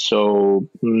 So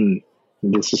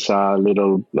this is a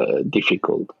little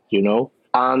difficult,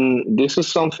 And this is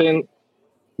something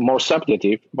more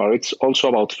subjective, but it's also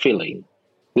about feeling.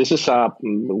 This is a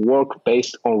work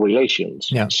based on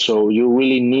relations. Yeah. So you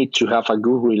really need to have a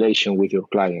good relation with your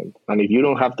client. And if you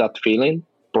don't have that feeling,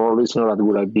 probably it's not a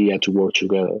good idea to work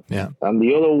together. Yeah. And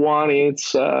the other one,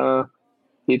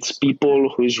 it's people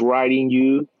who is writing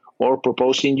you or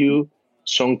proposing you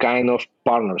some kind of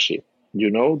partnership.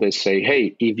 They say,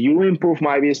 hey, if you improve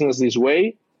my business this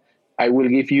way, I will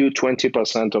give you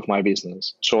 20% of my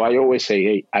business. So I always say,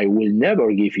 hey, I will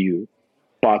never give you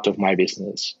part of my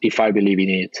business if I believe in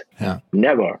it. Yeah.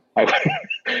 Never.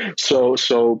 So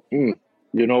you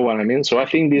know what I mean? So I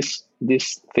think these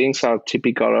things are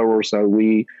typical errors that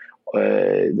we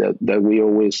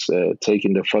always take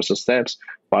in the first steps,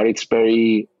 but it's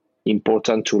very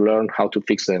important to learn how to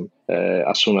fix them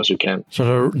as soon as you can.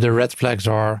 So the red flags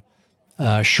are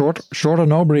short or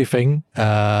no briefing,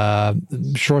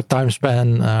 short time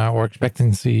span or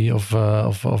expectancy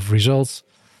of results,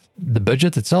 the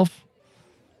budget itself,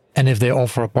 and if they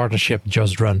offer a partnership,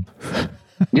 just run.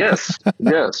 yes,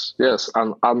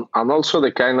 and also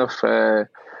the kind of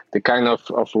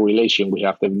relation we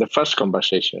have, the first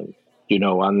conversation,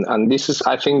 and this is,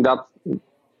 I think that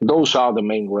those are the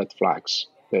main red flags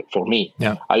for me.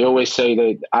 Yeah. I always say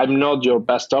that I'm not your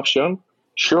best option.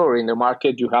 Sure, in the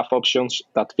market you have options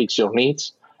that fix your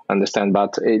needs, understand.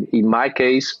 But in my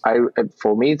case,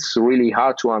 for me, it's really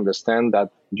hard to understand that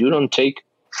you don't take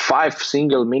 5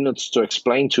 single minutes to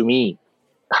explain to me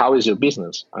how is your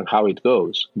business and how it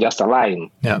goes. Just a line,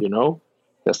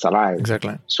 just a line.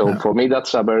 Exactly. So for me,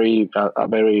 that's a very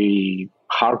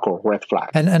hardcore red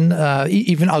flag. And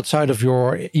even outside of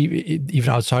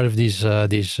these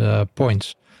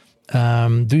points,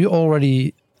 do you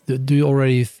already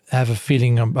have a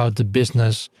feeling about the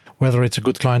business, whether it's a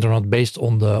good client or not, based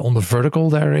on the vertical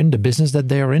they're in, the business that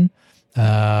they are in?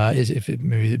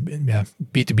 B2B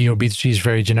or B2C is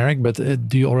very generic, but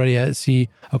do you already see,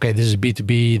 okay, this is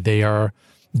B2B, they are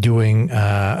doing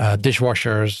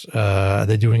dishwashers,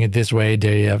 they're doing it this way,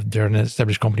 they're an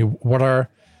established company. What are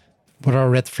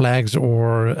red flags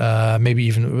or maybe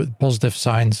even positive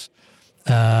signs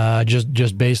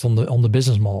just based on the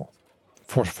business model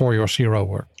for your CRO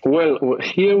work? Well,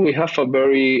 here we have a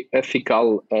very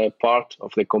ethical part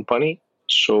of the company.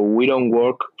 So we don't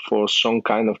work for some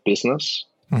kind of business.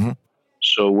 Mm-hmm.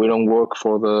 So we don't work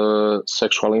for the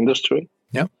sexual industry,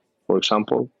 for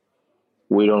example.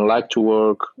 We don't like to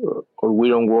work, or we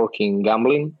don't work in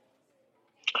gambling,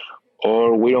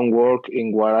 or we don't work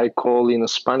in what I call in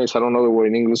Spanish, I don't know the word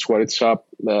in English, what it's a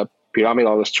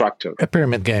pyramidal structure. A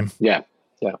pyramid game. Yeah.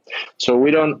 So we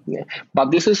don't,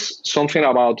 but this is something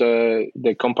about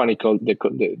the company the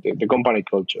company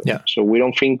culture. Yeah. So we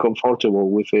don't feel comfortable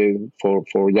with it for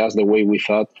just the way we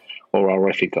thought or are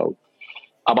ethical.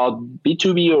 About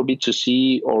B2B or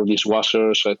B2C or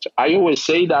dishwashers, I always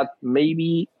say that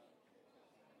maybe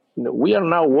we are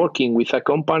now working with a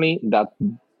company that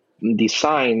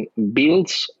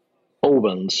builds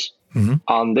ovens, mm-hmm.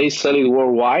 and they sell it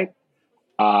worldwide.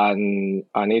 And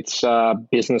it's a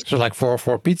business. So like for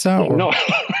pizza? Or? No,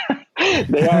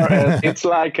 they are. It's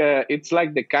like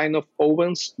the kind of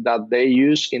ovens that they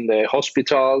use in the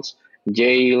hospitals,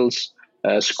 jails,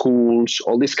 schools.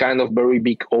 All these kind of very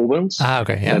big ovens.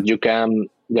 Okay, yeah.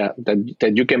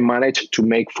 That you can manage to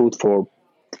make food for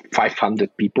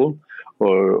 500 people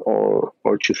or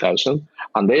 2,000,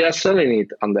 and they are selling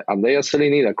it, and they are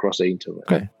selling it across the internet.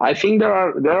 Okay. I think there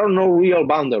are no real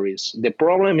boundaries. The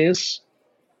problem is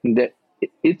that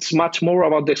it's much more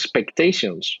about the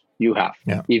expectations you have.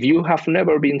 Yeah. If you have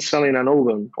never been selling an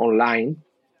oven online,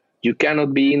 you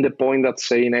cannot be in the point that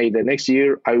saying, hey, the next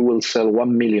year I will sell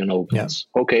 1 million ovens.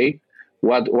 Yeah. Okay,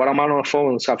 what amount of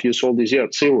ovens have you sold this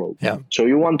year? 0. Yeah. So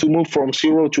you want to move from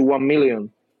 0 to 1 million,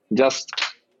 just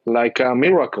like a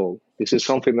miracle. This is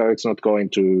something that it's not going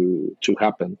to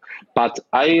happen. But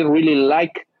I really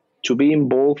like to be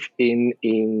involved in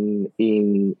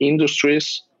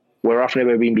industries where I've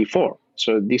never been before.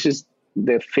 So this is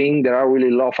the thing that I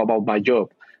really love about my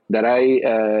job, that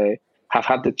I have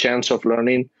had the chance of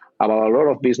learning about a lot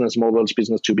of business models,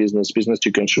 business to business, business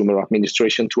to consumer,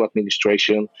 administration to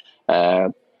administration,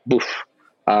 a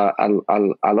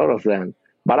lot of them.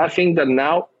 But I think that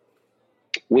now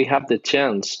we have the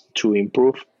chance to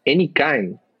improve any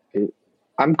kind.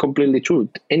 I'm completely true.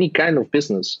 Any kind of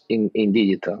business in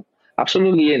digital,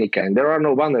 absolutely any kind. There are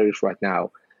no boundaries right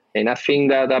now. And I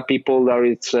think that people that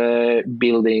it's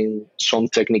building some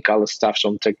technical stuff,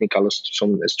 some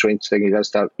strange technical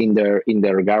stuff in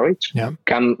their garage,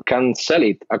 can sell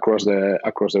it across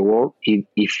the world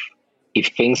if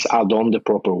things are done the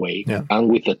proper way and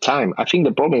with the time. I think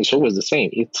the problem is always the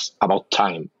same. It's about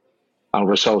time and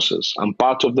resources, and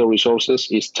part of the resources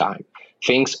is time.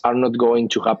 Things are not going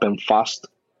to happen fast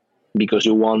because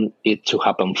you want it to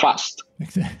happen fast.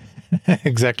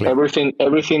 Exactly. Everything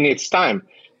needs time.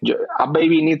 A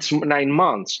baby needs 9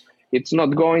 months. It's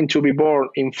not going to be born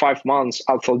in 5 months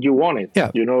after you want it. Yeah.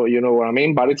 You know what I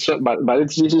mean? But this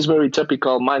is very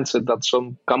typical mindset that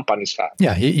some companies have.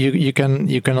 Yeah, you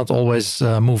cannot always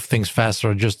move things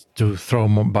faster just to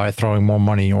by throwing more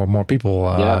money or more people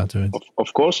to it.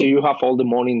 Of course, if you have all the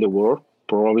money in the world,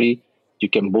 probably you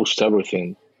can boost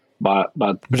everything. But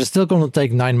it's still going to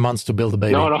take 9 months to build a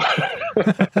baby. No.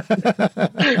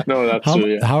 No, that's true.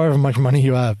 Yeah. However much money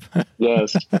you have.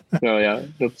 Yes. No, yeah,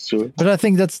 that's true. But I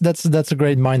think that's a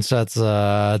great mindset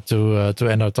to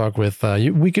end our talk with.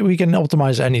 We can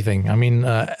optimize anything. I mean,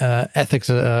 ethics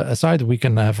aside, we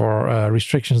can have our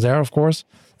restrictions there, of course,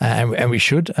 and we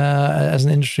should as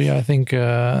an industry, I think.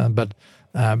 But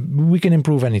we can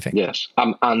improve anything. Yes,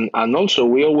 and also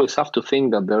we always have to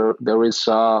think that there is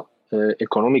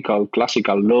economical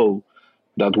classical law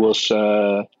that was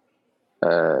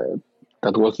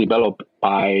developed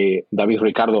by David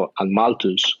Ricardo and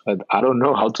Malthus. I don't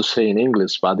know how to say in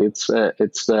English, but it's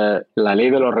la ley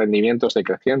de los rendimientos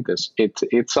decrecientes.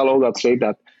 It's a law that says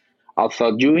that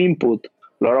although you input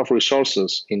a lot of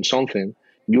resources in something,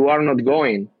 you are not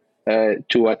going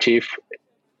to achieve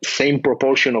same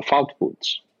proportion of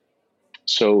outputs.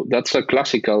 So that's a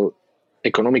classical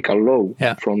economical law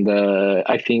from the,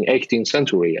 I think, 18th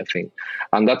century,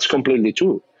 and that's completely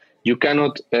true. You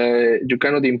cannot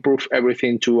improve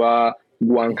everything to a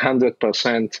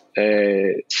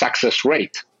 100% success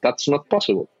rate. That's not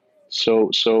possible. So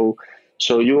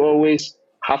you always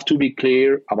have to be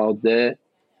clear about the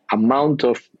amount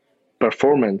of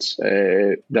performance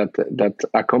that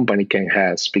a company can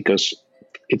has, because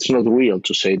it's not real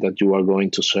to say that you are going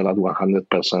to sell at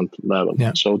 100% level.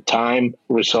 Yeah. So time,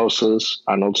 resources,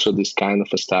 and also this kind of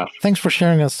stuff. Thanks for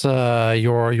sharing us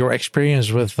your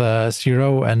experience with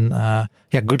Xero, and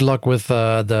good luck with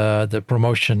the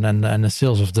promotion and the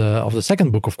sales of the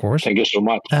second book, of course. Thank you so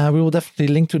much. We will definitely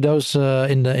link to those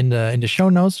in the show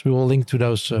notes. We will link to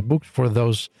those books for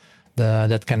those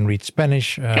that can read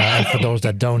Spanish, and for those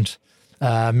that don't.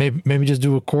 Maybe just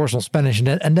do a course on Spanish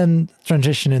and then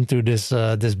transition into this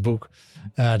book.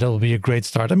 That will be a great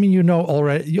start. I mean, you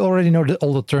already know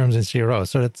all the terms in Xero,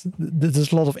 so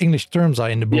there's a lot of English terms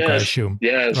in the book, I assume.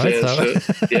 Yes, right?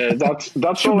 Yes. So,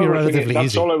 that's all everything.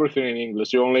 That's all everything in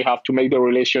English. You only have to make the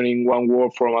relation in one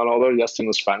word from another, just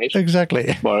in Spanish.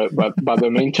 Exactly. But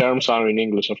the main terms are in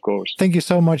English, of course. Thank you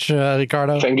so much,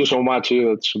 Ricardo. Thank you so much.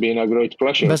 It's been a great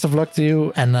pleasure. Best of luck to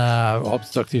you, and hope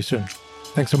to talk to you soon.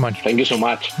 Thanks so much. Thank you so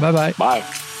much. Bye-bye. Bye.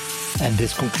 And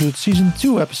this concludes Season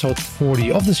 2, Episode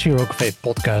 40 of the Xero Cafe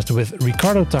podcast with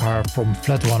Ricardo Tahar from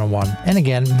Flat 101. And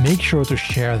again, make sure to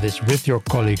share this with your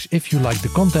colleagues if you like the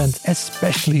content,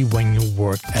 especially when you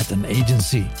work at an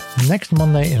agency. Next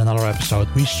Monday in another episode,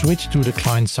 we switch to the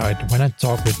client side when I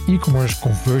talk with e-commerce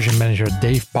conversion manager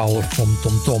Dave Powell from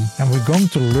TomTom. And we're going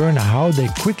to learn how they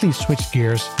quickly switched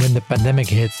gears when the pandemic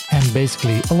hit and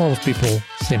basically a lot of people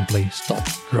simply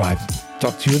stopped driving.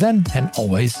 Talk to you then, and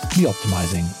always be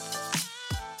optimizing.